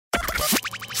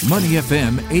Money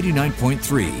FM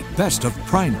 89.3, best of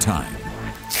prime time.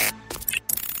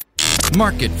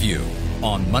 Market View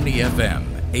on Money FM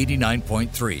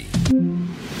 89.3.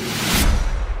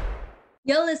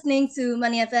 You're listening to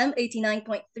Money FM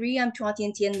 89.3. I'm Chua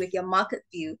Tian Tian with your Market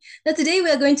View. Now, today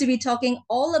we are going to be talking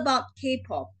all about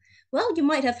K-pop. Well, you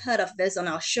might have heard of this on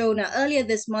our show. Now, earlier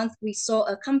this month, we saw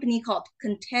a company called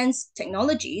Contents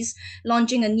Technologies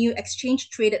launching a new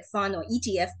exchange-traded fund or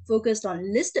ETF focused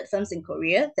on listed firms in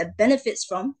Korea that benefits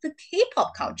from the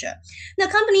K-pop culture. Now,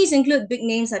 companies include big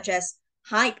names such as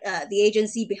HYBE, the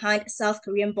agency behind South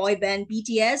Korean boy band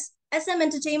BTS, SM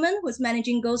Entertainment, who's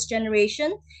managing Ghost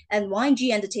Generation, and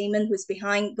YG Entertainment, who's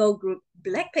behind girl group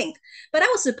Blackpink. But I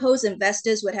would suppose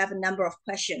investors would have a number of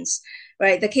questions,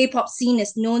 right? The K-pop scene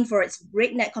is known for its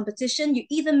breakneck competition. You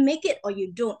either make it or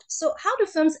you don't. So how do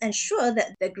firms ensure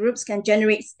that the groups can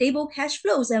generate stable cash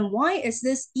flows? And why is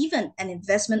this even an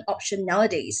investment option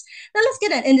nowadays? Now let's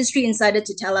get an industry insider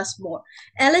to tell us more.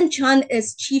 Alan Chan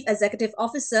is Chief Executive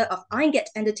Officer of iGet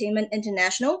Entertainment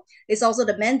International. He's also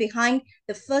the man behind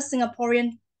the first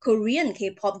Singaporean Korean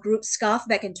K-pop group Scarf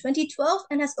back in 2012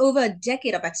 and has over a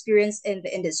decade of experience in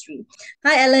the industry.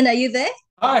 Hi, Alan, are you there?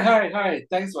 Hi.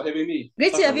 Thanks for having me.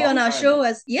 Great to have you on our show.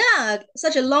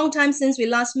 Such a long time since we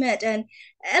last met. And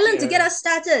Alan, to get us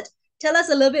started, tell us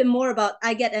a little bit more about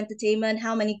iGet Entertainment,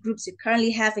 how many groups you currently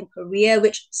have in Korea,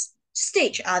 which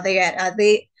stage are they at? Are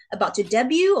they about to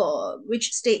debut or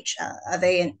which stage are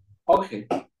they in? Okay,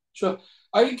 sure.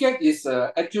 iGet is an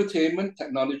edutainment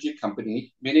technology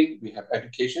company, meaning we have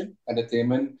education,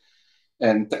 entertainment,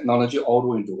 and technology all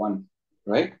rolled into one,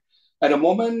 right? At the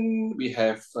moment, we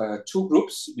have two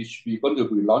groups, which we're going to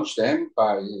relaunch them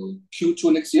by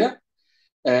Q2 next year,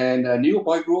 and a new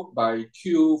boy group by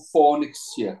Q4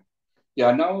 next year. They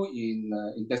are now in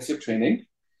intensive training,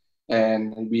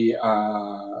 and we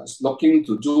are looking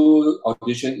to do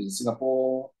audition in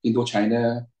Singapore,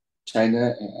 Indochina,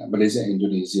 China, Malaysia, and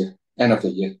Indonesia, end of the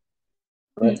year.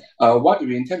 Right. What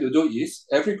we intend to do is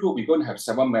every group we're going to have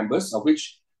 7 members, of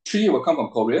which 3 will come from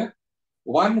Korea,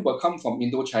 1 will come from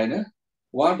Indochina,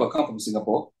 1 will come from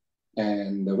Singapore,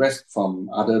 and the rest from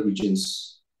other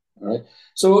regions. All right.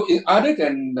 So other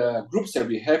than the groups that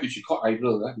we have, which we call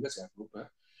Idol, because we have group,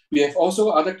 we have also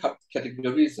other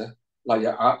categories like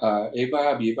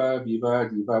AVA, Viva,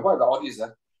 Diva. What are all these?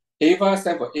 AVA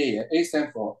stands for A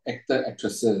stands for actor,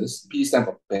 actresses, B stands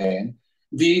for band,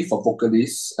 V for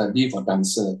vocalist, D for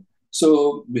dancer.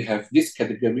 So we have this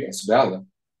category as well.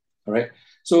 All right.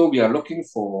 So we are looking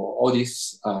for all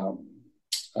this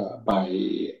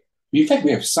in fact,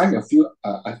 we have signed a few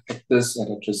actors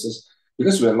and actresses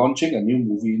because we are launching a new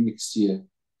movie next year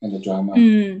and the drama.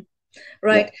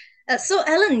 Right. Yeah. So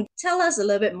Alan, tell us a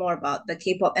little bit more about the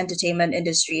K-pop entertainment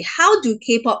industry. How do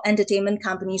K-pop entertainment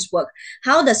companies work?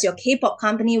 How does your K-pop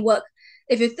company work?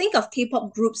 If you think of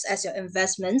K-pop groups as your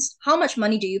investments, how much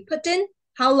money do you put in?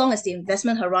 How long is the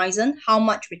investment horizon? How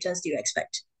much returns do you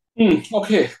expect?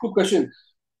 Okay, good question.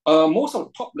 Most of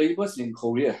the top labels in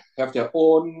Korea have their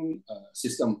own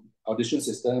system, audition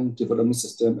system, development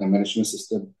system, and management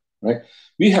system, right?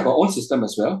 We have our own system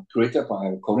as well, created by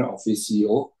our Korean office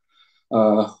CEO.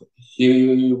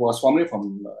 He was formerly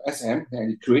from SM, and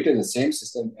he created the same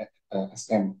system at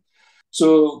SM.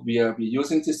 So we will be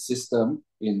using this system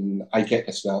in iGet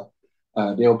as well.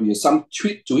 There will be some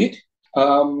tweak to it.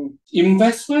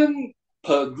 Investment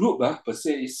per group per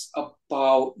se is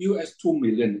about $2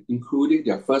 million, including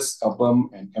their first album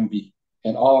and MV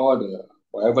and all the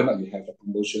whatever that you have, the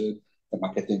promotion, the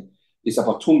marketing. It's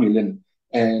about $2 million,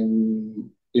 and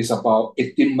it's about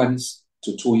 18 months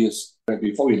to 2 years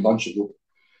before we launch the group.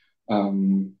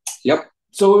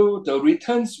 So the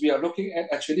returns we are looking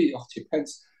at actually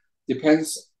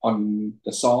depends on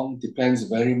the song, depends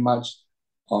very much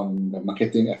on the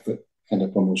marketing effort and the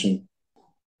promotion.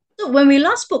 So when we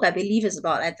last spoke, I believe it's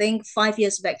about, 5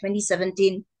 years back,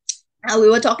 2017, we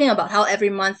were talking about how every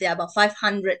month there are about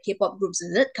 500 K-pop groups,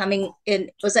 is it, coming in?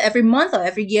 Was it every month or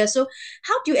every year? So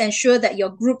how do you ensure that your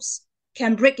groups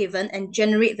can break even and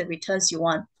generate the returns you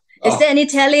want? Is there any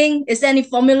telling? Is there any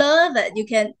formula that you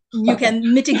can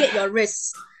mitigate your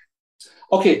risks?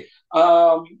 Okay.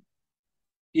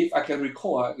 If I can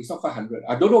recall, it's not 500.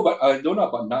 I don't know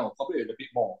about now. Probably a little bit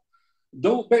more.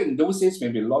 Though back in those days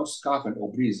when we launched Scarf and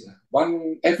Obris,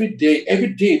 every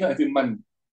day, not every month,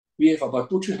 we have about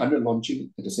 200-300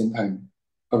 launching at the same time.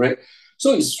 All right.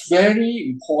 So it's very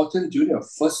important during the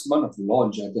first month of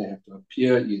launch that they have to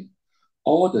appear in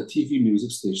all the TV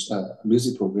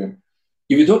music program.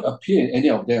 If you don't appear in any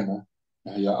of them,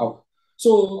 you're out.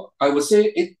 So I would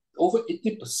say over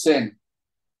 80%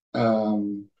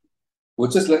 will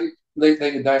just let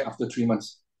it die after 3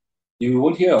 months. You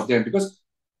won't hear of them because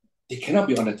they cannot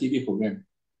be on a TV program.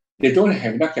 They don't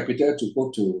have enough capital to go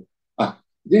to.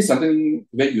 This is something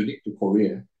very unique to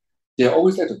Korea. They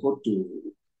always like to go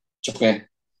to Japan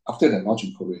after the launch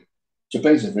in Korea.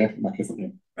 Japan is a very market for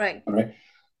them. Right. All right.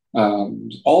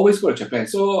 Always go to Japan.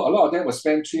 So a lot of them will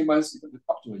spend 3 months,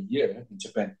 up to a year in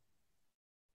Japan.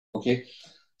 Okay.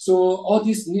 So all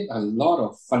these need a lot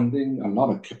of funding, a lot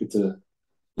of capital.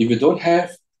 If you don't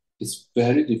have, it's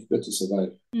very difficult to survive.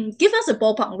 Give us a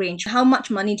ballpark range. How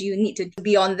much money do you need to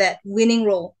be on that winning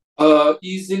role?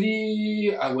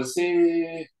 Easily, I would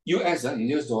say US, in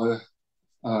US dollar,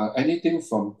 anything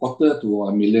from quarter to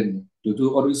 $1 million to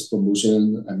do all this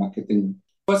promotion and marketing.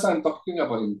 First, I'm talking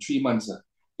about in 3 months.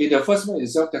 In the first month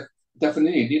itself,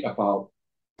 definitely you need about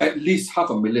at least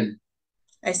 $500,000.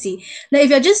 I see. Now, if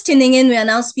you're just tuning in, we are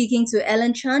now speaking to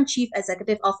Alan Chan, Chief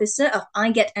Executive Officer of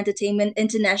iGet Entertainment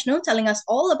International, telling us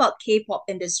all about K-pop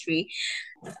industry.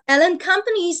 Alan,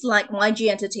 companies like YG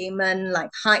Entertainment, like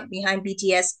Hype behind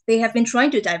BTS, they have been trying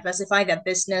to diversify their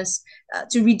business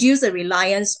to reduce the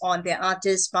reliance on their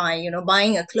artists by,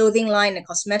 buying a clothing line, a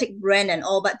cosmetic brand and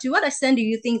all. But to what extent do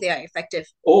you think they are effective?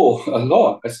 Oh, a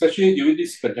lot, especially during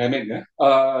this pandemic.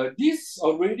 This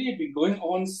already been going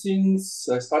on since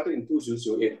started in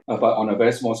 2008, but on a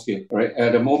very small scale. Right?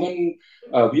 At the moment,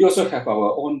 we also have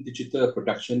our own digital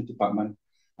production department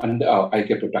under our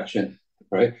iGet Production,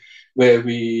 right? Where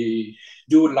we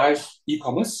do live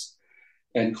e-commerce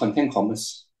and content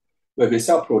commerce, where we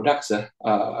sell products,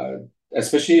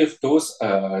 especially if those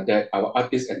that our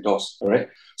artists endorse, all right?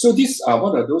 So these are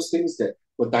one of those things that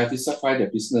will diversify the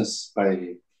business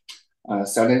by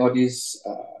selling all these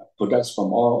products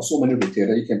from so many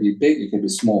retailers. It can be big, it can be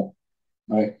small,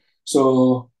 right?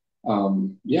 So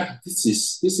this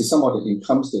is some of the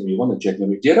incomes that we want to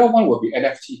generate. The other one will be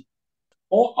NFT.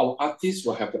 All our artists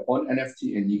will have their own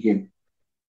NFT and e-game.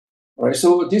 All right,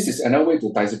 so this is another way to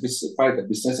diversify the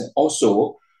business and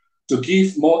also to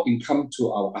give more income to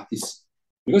our artists,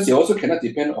 because they also cannot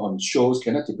depend on shows,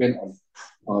 cannot depend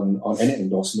on any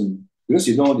endorsement, because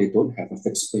they don't have a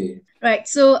fixed pay. Right.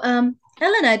 So,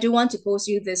 Alan, I do want to pose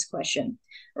you this question.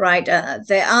 Right.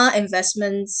 There are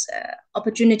investments,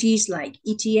 opportunities like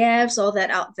ETFs, all that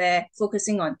out there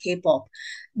focusing on K-pop.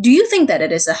 Do you think that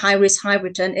it is a high risk, high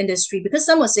return industry? Because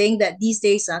some were saying that these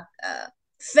days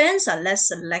fans are less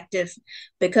selective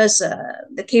because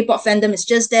the K-pop fandom is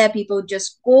just there. People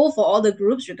just go for all the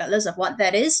groups, regardless of what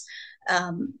that is.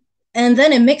 And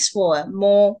then it makes for a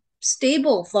more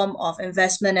stable form of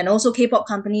investment. And also K-pop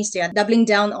companies, they are doubling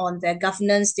down on their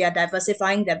governance, they are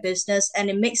diversifying their business, and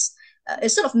it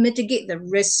sort of mitigate the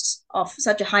risks of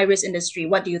such a high risk industry.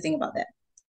 What do you think about that?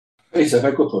 It's a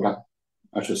very good product,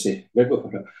 I should say, very good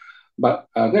product. But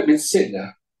that being said,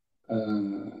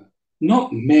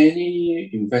 not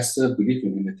many investors believe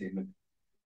in entertainment,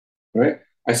 right?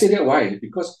 I say that why?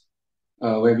 Because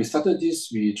when we started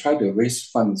this, we tried to raise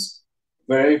funds.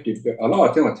 Very difficult. A lot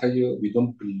of them will tell you we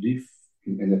don't believe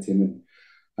in entertainment.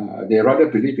 They rather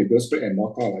believe in those brick and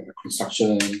mortar like the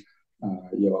construction,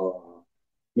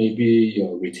 maybe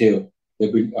your retail,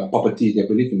 property. They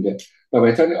believe in that. But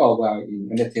when I tell them, in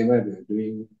entertainment we are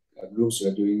doing groups, we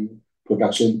are doing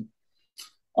production,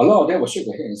 a lot of them will shake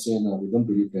their head and say, no, we don't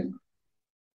believe them.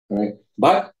 Right?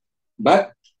 But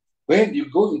when you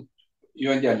go in,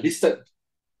 when they are listed,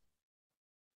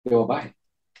 they will buy.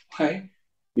 Why?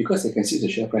 Because they can see the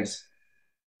share price.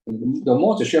 The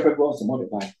more the share price grows, the more they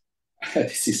buy.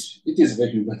 It is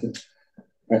very human.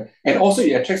 Right? And also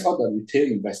it attracts all the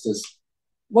retail investors.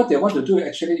 What they want to do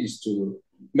actually is to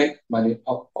make money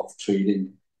out of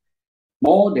trading.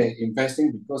 More than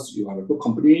investing because you are a good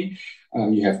company,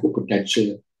 you have good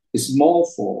potential. It's more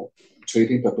for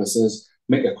trading purposes,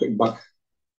 make a quick buck.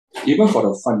 Even for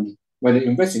the fund, when they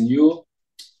invest in you,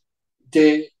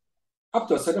 they, up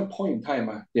to a certain point in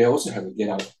time, they also have to get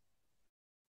out.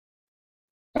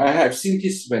 I have seen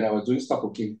this when I was doing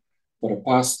stockbroking for the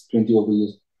past 20 over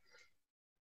years.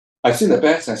 I've seen the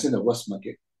best, I've seen the worst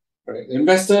market. Right?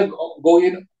 Investor go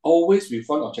in always with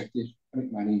one objective,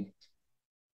 make money.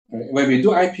 Right? When we do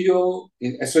IPO,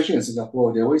 especially in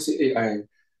Singapore, they always say,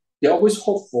 they always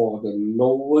hope for the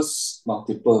lowest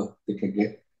multiple they can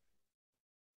get.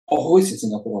 Always in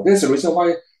Singapore. That's the reason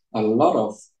why a lot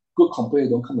of good companies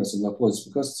don't come to Singapore, is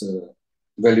because the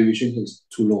valuation is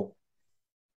too low.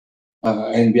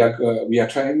 And we are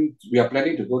planning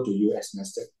to go to US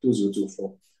Nasdaq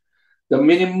 2024. The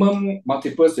minimum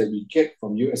multiples that we get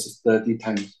from US is 30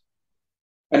 times.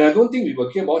 And I don't think we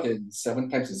will get more than 7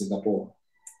 times in Singapore.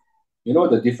 You know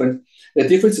the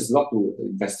difference is a lot to the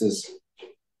investors,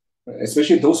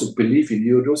 especially those who believe in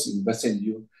you, those who invest in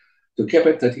you. to get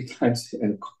back 30 times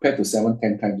and compared to 7,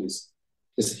 10 times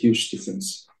is a huge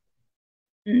difference.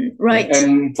 Right.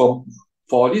 And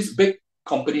for this big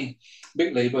company,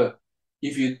 big labor,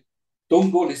 if you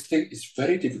don't go listing, it's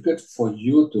very difficult for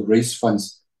you to raise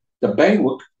funds. The bank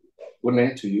will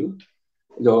lend to you.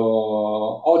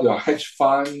 All your hedge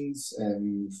funds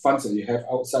and funds that you have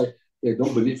outside, they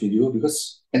don't believe in you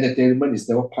because entertainment is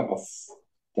never part of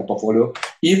their portfolio,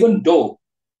 even though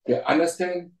they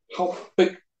understand how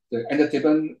big the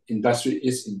entertainment industry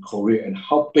is in Korea and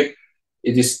how big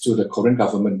it is to the Korean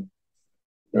government.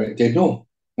 Right? They know.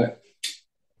 Right?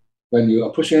 When you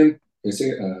approach them, they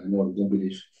say, no, we don't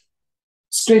believe.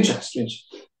 Strange.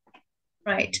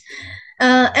 Right.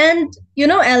 And you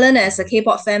know, Alan, as a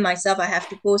K-pop fan myself, I have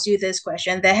to pose you this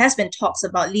question. There has been talks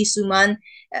about Lee Soo-man,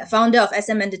 founder of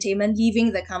SM Entertainment,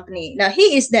 leaving the company. Now,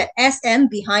 he is that SM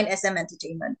behind SM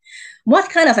Entertainment. What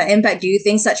kind of an impact do you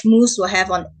think such moves will have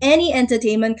on any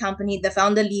entertainment company, the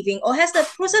founder leaving, or has the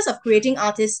process of creating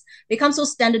artists become so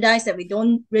standardized that we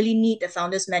don't really need the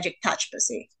founder's magic touch per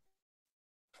se?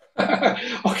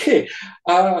 Okay.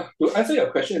 To answer your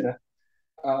question,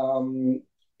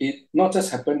 it not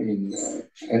just happen in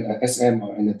SM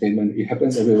or entertainment. It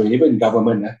happens everywhere, even in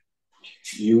government.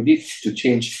 You need to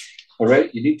change, all right?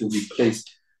 You need to replace.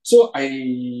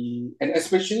 And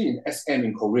especially in SM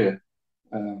in Korea,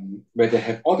 where they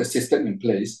have all the system in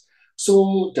place,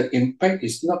 so the impact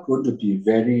is not going to be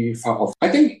very far off. I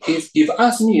think if you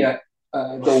ask me,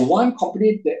 the one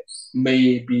company that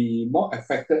may be more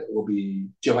affected will be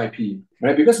JYP,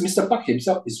 right? Because Mr. Park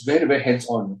himself is very, very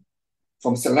hands-on.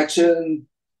 From selection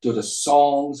to the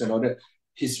songs and all that,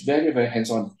 he's very, very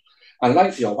hands-on.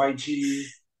 Unlike your YG,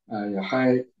 your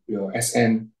HYBE, your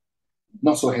SM,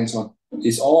 not so hands-on.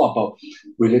 It's all about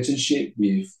relationship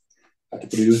with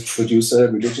the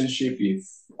producer, relationship with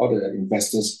all the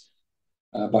investors.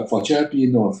 But for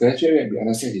JYP, no. For JYP, I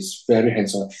understand he's very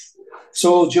hands-on.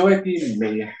 So JYP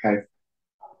may have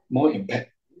more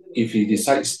impact if he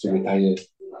decides to retire.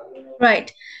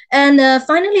 Right. And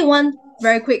finally, one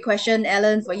very quick question,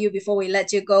 Alan, for you before we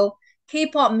let you go.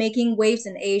 K-pop making waves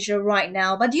in Asia right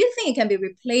now, but do you think it can be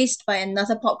replaced by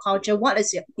another pop culture? What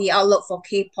is the outlook for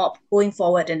K-pop going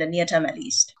forward in the near term, at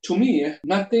least? To me,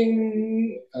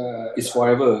 nothing is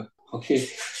forever. Okay,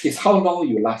 it's how long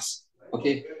you last.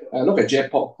 Okay, look at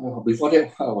J-pop. Before that,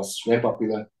 it was very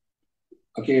popular.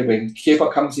 Okay, when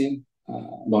K-pop comes in,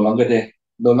 no longer there,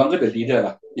 no longer the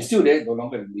leader. It's still there, no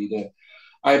longer the leader.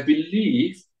 I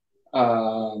believe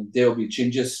there will be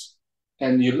changes.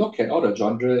 And you look at all the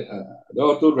genre, they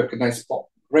all do recognize pop.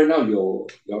 Right now, you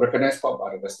recognize pop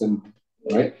by Western,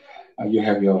 right? You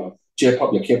have your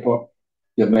J-pop, your K-pop,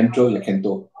 your Metro, your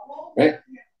Kento, right?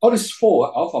 All these four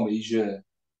are all from Asia.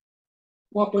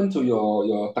 What happened to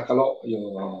your Tagalog,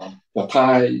 your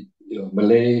Thai, your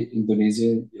Malay,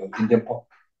 Indonesian, your Indian pop?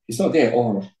 It's not there at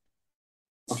all.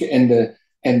 Okay,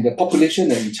 and the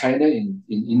population in China, in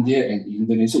India, and in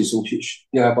Indonesia is so huge.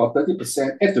 They are about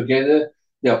 30%. Add together,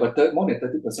 they are about more than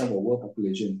 30% of the world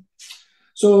population.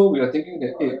 So we are thinking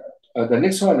that the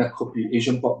next one could be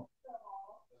Asian pop.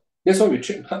 That's why we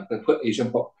trademark the word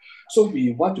Asian pop. So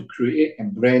we want to create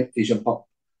and brand Asian pop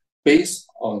based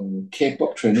on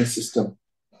K-pop training system.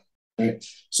 Right?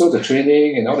 So the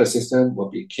training and all the system will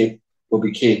be K.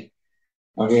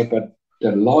 Okay, but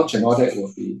the launch and all that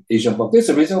will be Asian pop. That's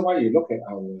the reason why you look at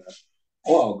all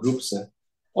our groups.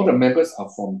 All the members are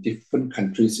from different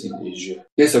countries in Asia.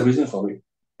 There's a reason for it.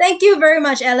 Thank you very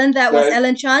much, Alan. That was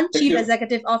Alan Chan, Chief you.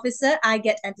 Executive Officer,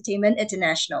 iGET Entertainment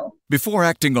International. Before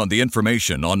acting on the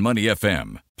information on Money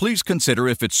FM, please consider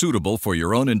if it's suitable for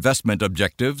your own investment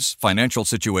objectives, financial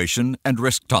situation, and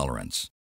risk tolerance.